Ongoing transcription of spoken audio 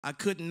I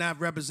could not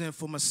represent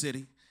for my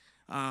city.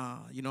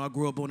 You know, I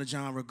grew up on the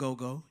genre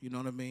go-go, you know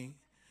what I mean?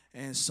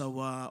 And so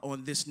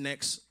on this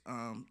next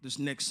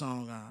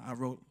song I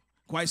wrote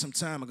quite some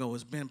time ago.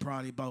 It's been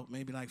probably about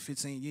maybe like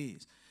 15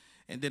 years.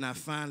 And then I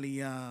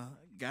finally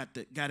got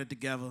it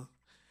together.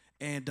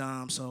 And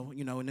so,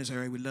 you know, in this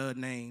area, we love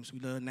names. We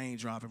love name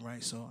dropping,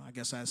 right? So I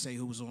guess I'd say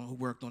who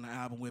worked on the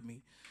album with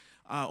me.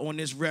 On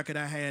this record,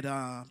 I had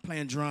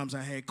playing drums.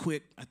 I had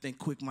Quick. I think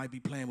Quick might be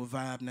playing with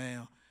Vibe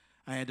now.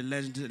 I had the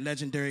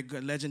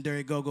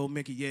legendary Go-Go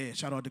Mickey. Yeah,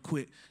 shout out to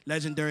Quick.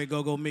 Legendary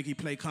Go-Go Mickey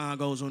play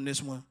congos on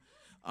this one.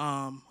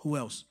 Who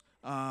else?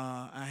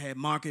 I had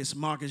Marcus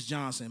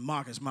Johnson.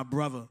 Marcus, my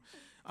brother.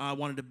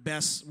 One of the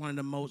best, one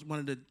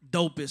of the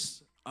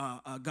dopest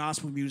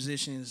gospel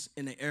musicians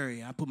in the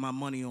area. I put my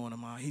money on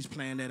him. He's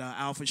playing at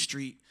Alfred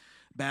Street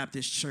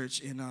Baptist Church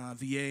in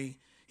VA.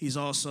 He's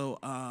also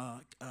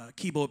a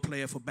keyboard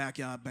player for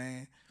Backyard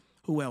Band.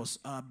 Who else?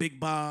 Big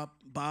Bob.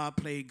 Bob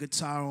played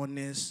guitar on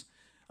this.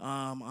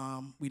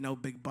 We know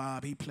Big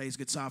Bob. He plays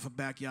guitar for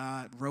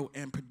Backyard. Wrote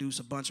and produced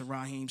a bunch of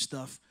Raheem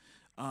stuff.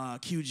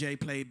 QJ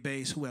played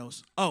bass. Who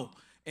else? Oh,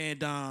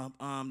 and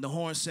the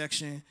horn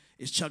section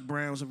is Chuck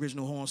Brown's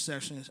original horn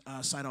section.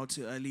 Shout out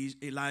to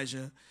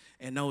Elijah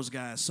and those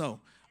guys. So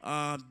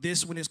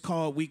this one is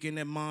called Weekend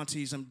at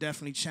Montys. I'm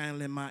definitely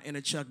channeling my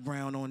inner Chuck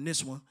Brown on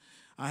this one.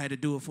 I had to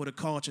do it for the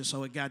culture,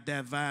 so it got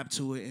that vibe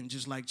to it. And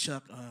just like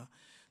Chuck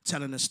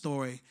telling a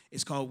story,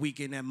 it's called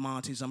Weekend at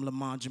Montys. I'm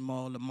Lamont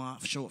Jamal.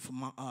 Lamont, short for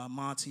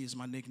Monty is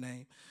my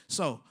nickname.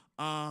 So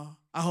I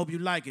hope you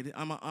like it.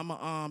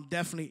 I'm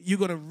definitely, you're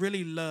gonna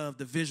really love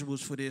the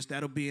visuals for this.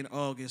 That'll be in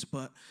August,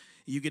 but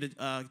you get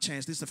a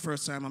chance. This is the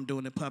first time I'm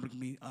doing it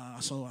publicly,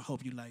 so I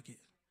hope you like it.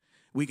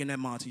 Weekend at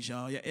Montys,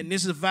 y'all. Yeah, and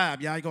this is a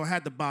vibe. Y'all gonna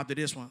have to bob to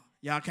this one.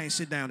 Y'all can't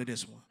sit down to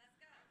this one.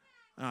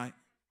 All right.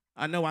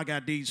 I know I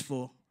got these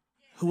four.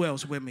 Who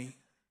else with me?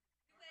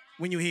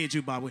 When you hear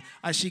you, Bob.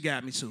 She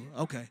got me too.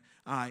 Okay.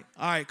 All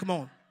right, come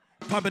on.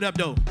 Pump it up,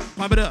 though.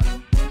 Pump it up.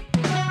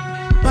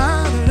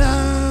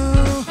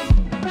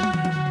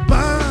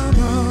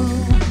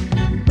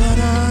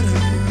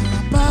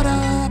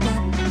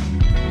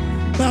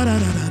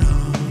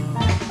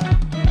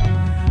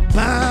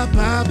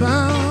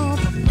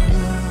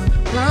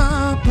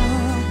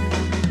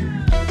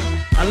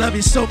 I love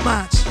you so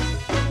much.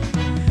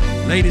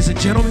 Ladies and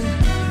gentlemen,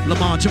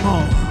 Lamont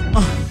Jamal.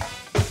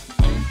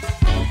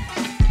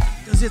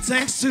 Cause it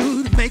takes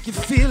two to make you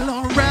feel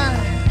alright.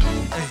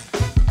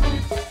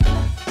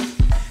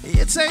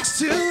 It takes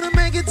two to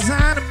make it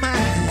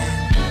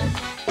dynamite.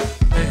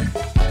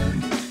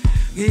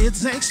 It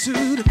takes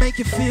two to make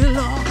you feel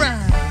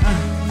alright.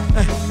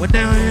 We're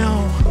down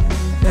here.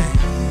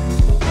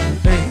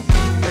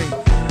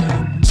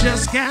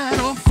 Just got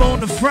off on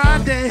the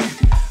Friday,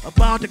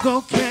 about to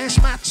go cash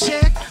my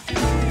check.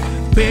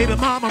 Baby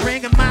mama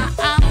ringing my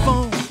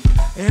iPhone,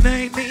 and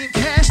I ain't even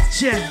cash the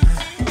check.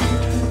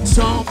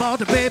 Talking about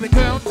the baby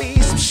girl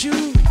needs some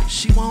shoes.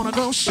 She wanna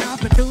go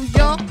shop in New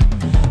York.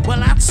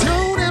 Well, I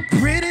told that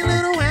pretty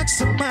little ex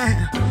of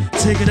mine,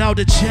 take it out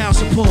to child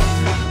support.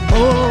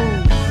 Oh,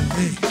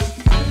 hey.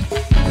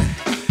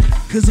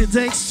 Cause it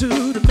takes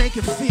two to make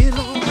you feel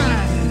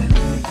alright.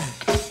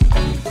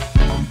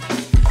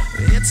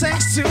 It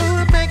takes two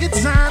to make it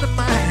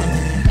dynamite.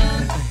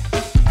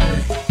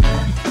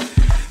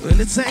 Well,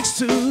 it takes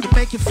two to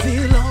make you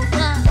feel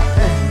alright.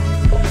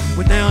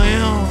 Well, now I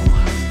am.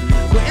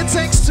 Well, it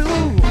takes two.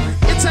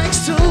 It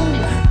takes two.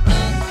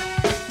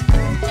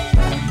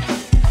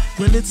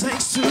 Well, it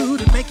takes two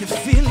to make you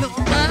feel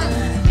alright.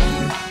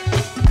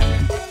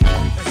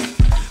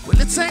 Well,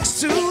 it takes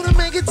two to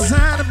make it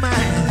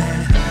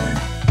dynamite.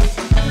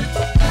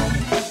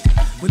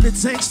 Well, it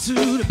takes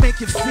two to make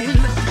you feel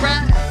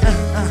alright.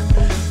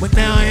 But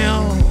now I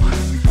am.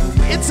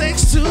 It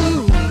takes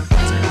two.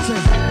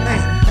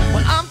 Hey,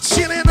 well, I'm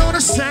chilling on a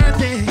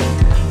Saturday.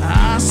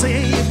 I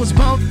say it was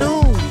about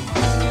noon.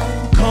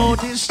 Called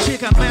this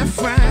chick I met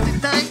Friday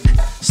night.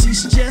 She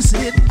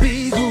suggested it'd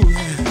be good.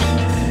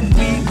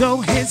 We go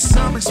hit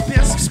some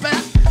expensive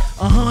spot,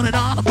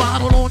 $100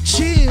 bottle on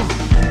chill.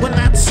 Well,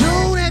 I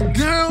told that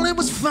girl it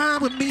was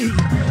fine with me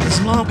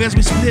as long as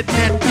we split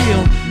that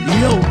bill.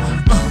 Yo,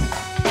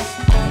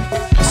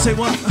 say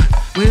what?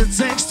 Well, it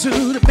takes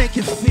two to make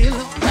you feel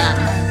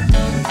alright.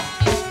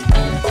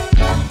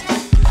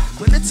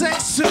 Well, it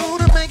takes two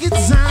to make it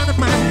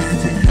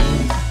dynamite.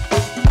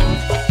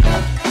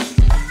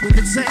 Well,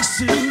 it takes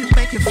two to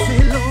make you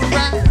feel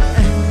alright.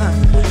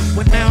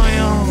 Well, now I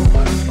am.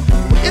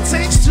 Well, it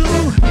takes two.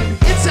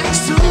 It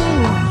takes two.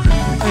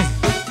 Hey.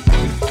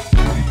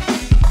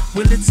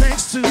 Well, it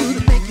takes two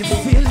to make you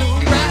feel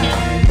alright.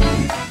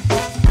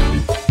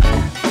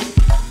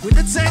 Well,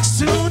 it takes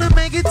two to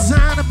make it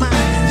dynamite.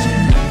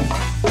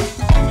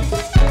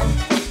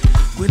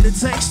 Well, it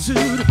takes two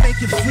to make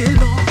you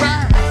feel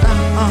alright.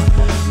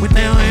 Well,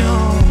 now I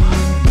am.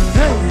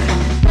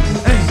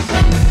 Hey.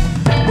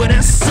 Well,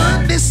 that's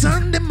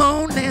Sunday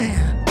morning.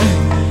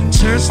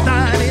 Church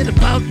started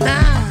about 9.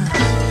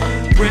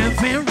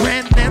 Reverend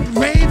ranting and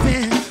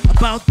raving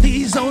about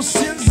these old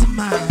sins of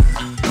mine.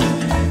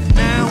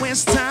 Now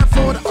it's time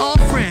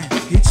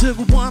took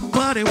one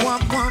buddy,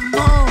 one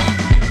more.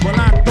 Well,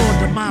 I thought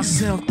to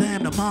myself,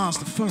 damn, the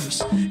monster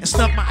first, and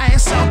stuck my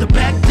ass out the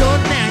back door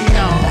now,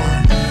 y'all.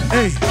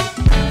 Hey,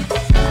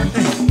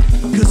 hey,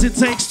 cause it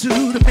takes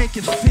two to make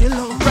it feel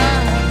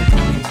alright.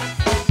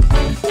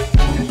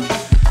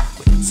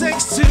 It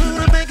takes two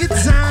to make it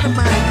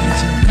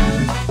dynamite.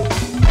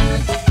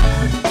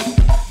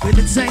 Well,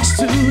 it takes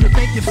two to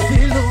make you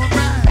feel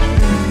alright.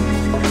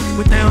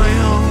 But now I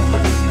know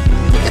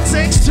it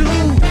takes two,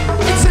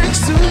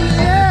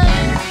 yeah.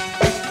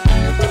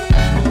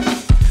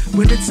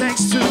 Well, it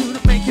takes two to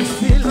make you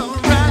feel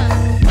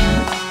alright.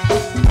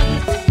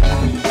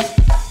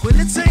 Well,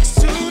 it takes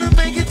two to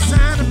make it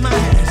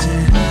dynamite.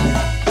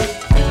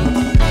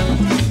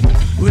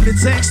 Well, it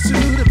takes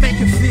two to make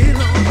you feel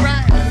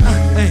alright.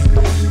 Hey,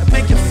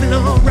 make you feel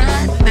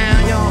alright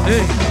now, y'all.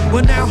 Hey,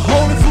 well now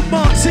hold it for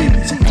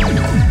Montys.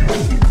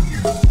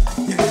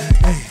 Yeah,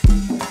 hey.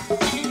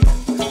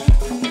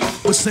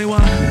 Well, say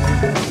what?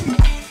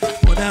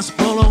 Well, that's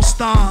Polo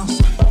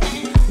Stars.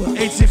 Well,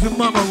 18th and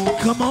Mama, well,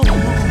 come on.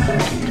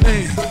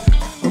 Hey,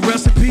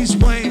 rest in peace,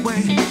 Wayne.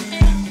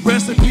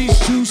 Rest in peace,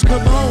 Juice,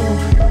 come on.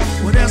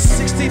 Well, that's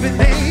 16th and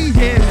day,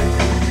 yeah.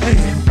 Hey,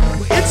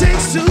 well, it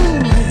takes two,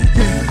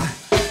 yeah.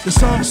 The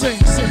song says,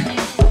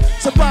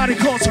 somebody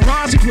call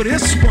Taraji for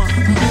this one,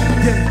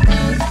 yeah.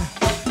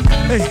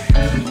 Hey,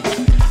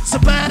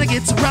 somebody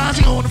get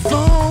Taraji on the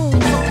phone.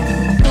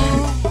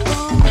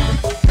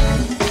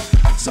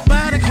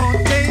 Somebody call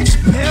Dave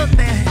Chappelle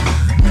now.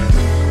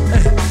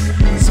 Hey,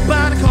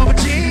 somebody call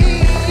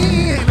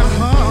Regina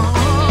Hall.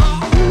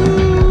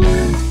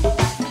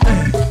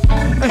 Hey,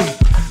 hey,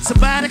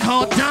 somebody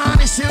call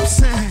Donnie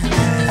Simpson.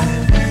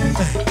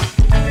 Hey,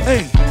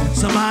 hey,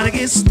 somebody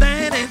get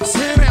Stanley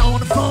Terry on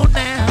the phone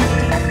now.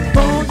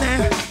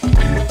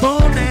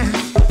 Phone now.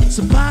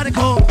 Somebody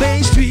call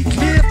Bay Street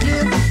Clip.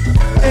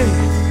 Hey,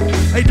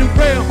 hey, do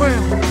real.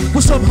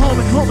 What's up,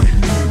 homie?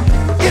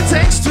 It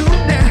takes two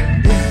now.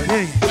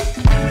 Hey,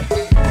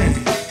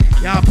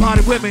 y'all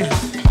party with me.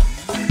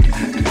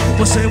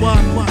 We'll say what?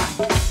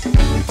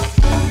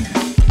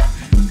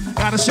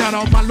 Gotta shout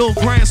out my little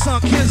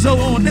grandson Kenzo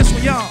on this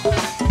one, y'all.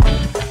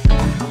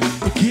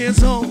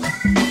 Kenzo,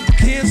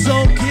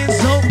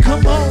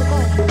 come on.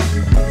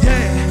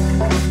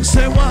 Yeah, we'll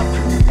say what?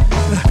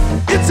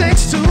 It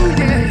takes two,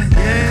 yeah.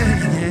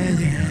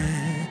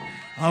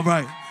 All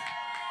right.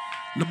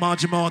 Lamont,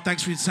 Jamal,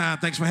 thanks for your time.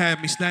 Thanks for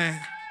having me, Stan.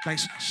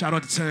 Thanks. Shout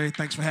out to Terry.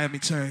 Thanks for having me,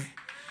 Terry.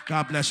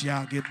 God bless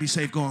y'all. Be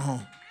safe going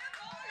home.